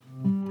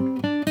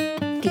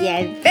The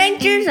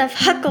Adventures of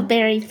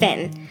Huckleberry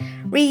Finn,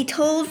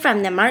 retold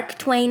from the Mark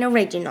Twain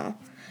original.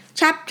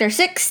 Chapter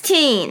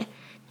 16,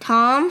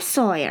 Tom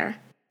Sawyer.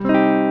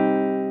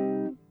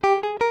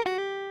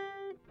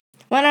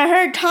 When I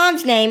heard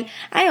Tom's name,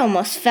 I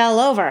almost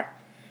fell over.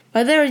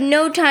 But there was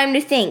no time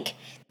to think.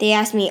 They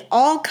asked me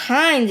all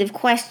kinds of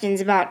questions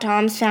about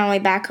Tom's family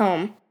back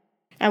home.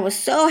 I was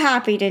so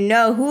happy to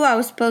know who I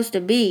was supposed to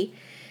be.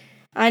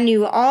 I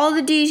knew all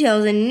the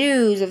details and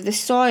news of the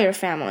Sawyer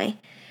family.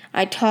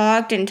 I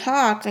talked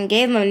and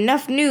gave them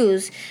enough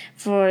news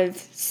for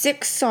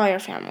 6 Sawyer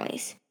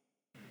families.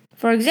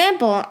 For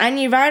example, I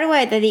knew right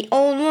away that the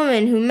old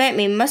woman who met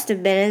me must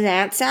have been his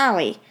Aunt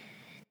Sally.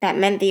 That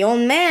meant the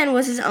old man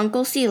was his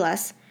Uncle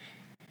Silas.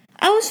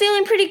 I was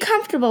feeling pretty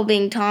comfortable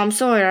being Tom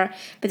Sawyer,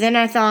 but then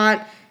I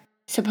thought,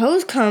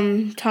 suppose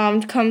Tom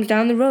comes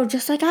down the road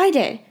just like I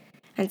did,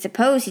 and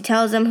suppose he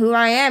tells them who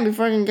I am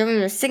before I can give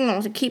him a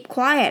signal to keep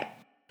quiet.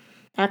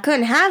 I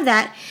couldn't have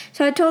that,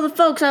 so I told the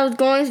folks I was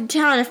going to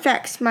town to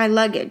fetch my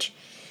luggage.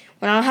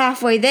 When I was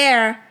halfway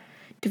there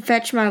to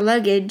fetch my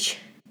luggage,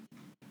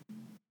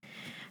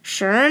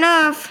 sure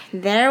enough,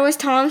 there was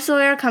Tom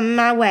Sawyer coming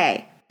my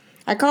way.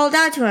 I called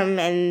out to him,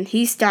 and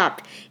he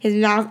stopped, his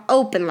mouth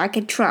open like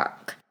a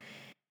truck.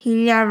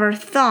 He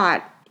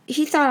thought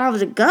I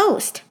was a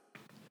ghost.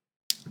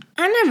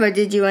 I never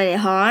did you any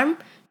harm,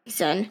 he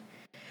said.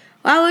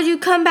 Why would you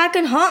come back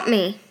and haunt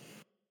me?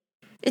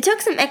 It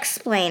took some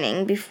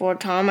explaining before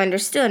Tom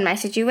understood my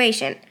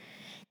situation.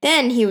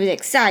 Then he was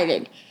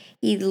excited.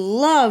 He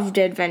loved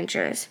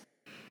adventures.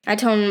 I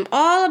told him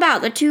all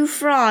about the 2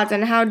 frauds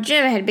and how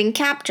Jim had been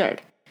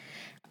captured.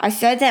 I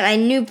said that my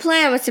new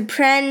plan was to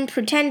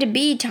pretend to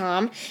be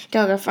Tom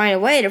until I could find a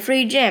way to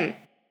free Jim.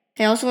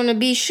 I also wanted to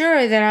be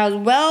sure that I was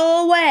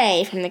well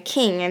away from the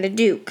king and the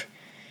duke.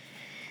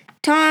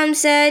 Tom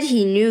said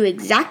he knew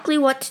exactly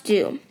what to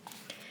do.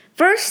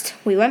 First,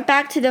 we went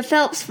back to the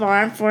Phelps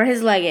farm for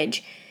his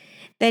luggage.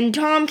 Then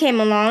Tom came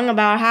along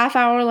about a half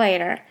hour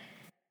later.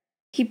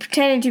 He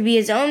pretended to be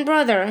his own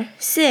brother,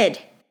 Sid.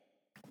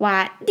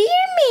 Why, dear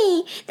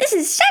me, this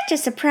is such a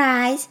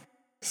surprise,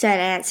 said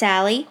Aunt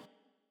Sally.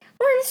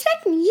 We're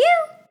expecting you,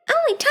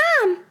 only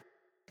Tom.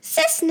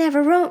 Sis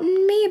never wrote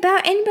me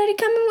about anybody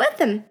coming with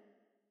him.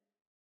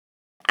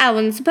 I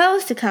wasn't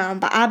supposed to come,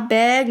 but I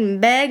begged and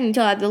begged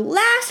until at the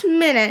last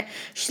minute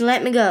she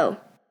let me go,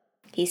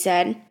 he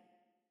said.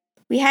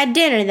 We had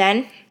dinner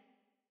then.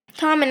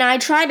 Tom and I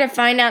tried to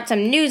find out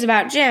some news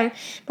about Jim,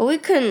 but we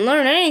couldn't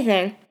learn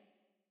anything.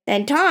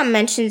 Then Tom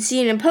mentioned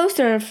seeing a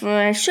poster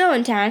for a show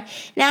in town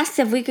and asked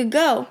if we could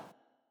go.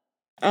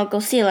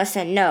 Uncle Silas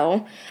said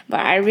no,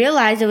 but I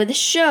realized it was a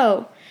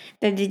show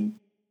that the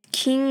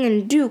king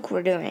and duke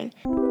were doing.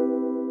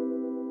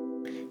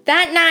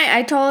 That night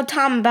I told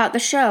Tom about the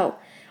show.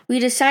 We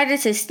decided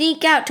to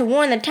sneak out to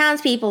warn the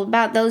townspeople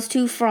about those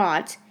 2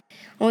 frauds.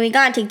 When we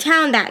got to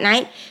town that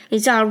night, we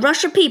saw a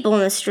rush of people in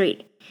the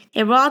street.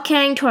 They were all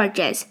carrying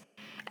torches.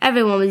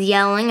 Everyone was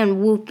yelling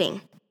and whooping,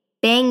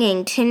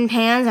 banging tin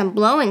pans and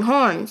blowing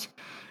horns.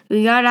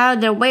 We got out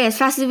of their way as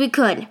fast as we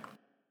could.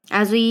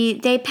 As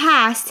they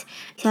passed,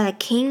 we saw the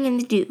king and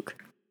the duke.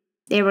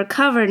 They were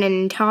covered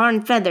in tar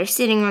and feathers,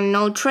 sitting on an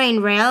old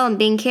train rail and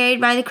being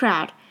carried by the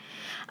crowd.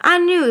 I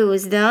knew it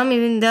was them,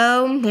 even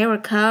though they were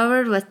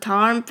covered with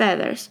tar and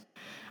feathers.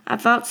 I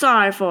felt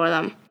sorry for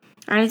them.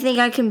 I didn't think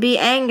I could be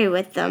angry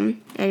with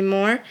them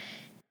anymore.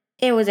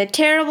 It was a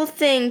terrible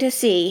thing to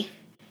see.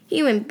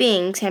 Human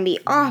beings can be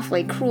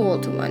awfully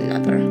cruel to one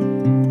another.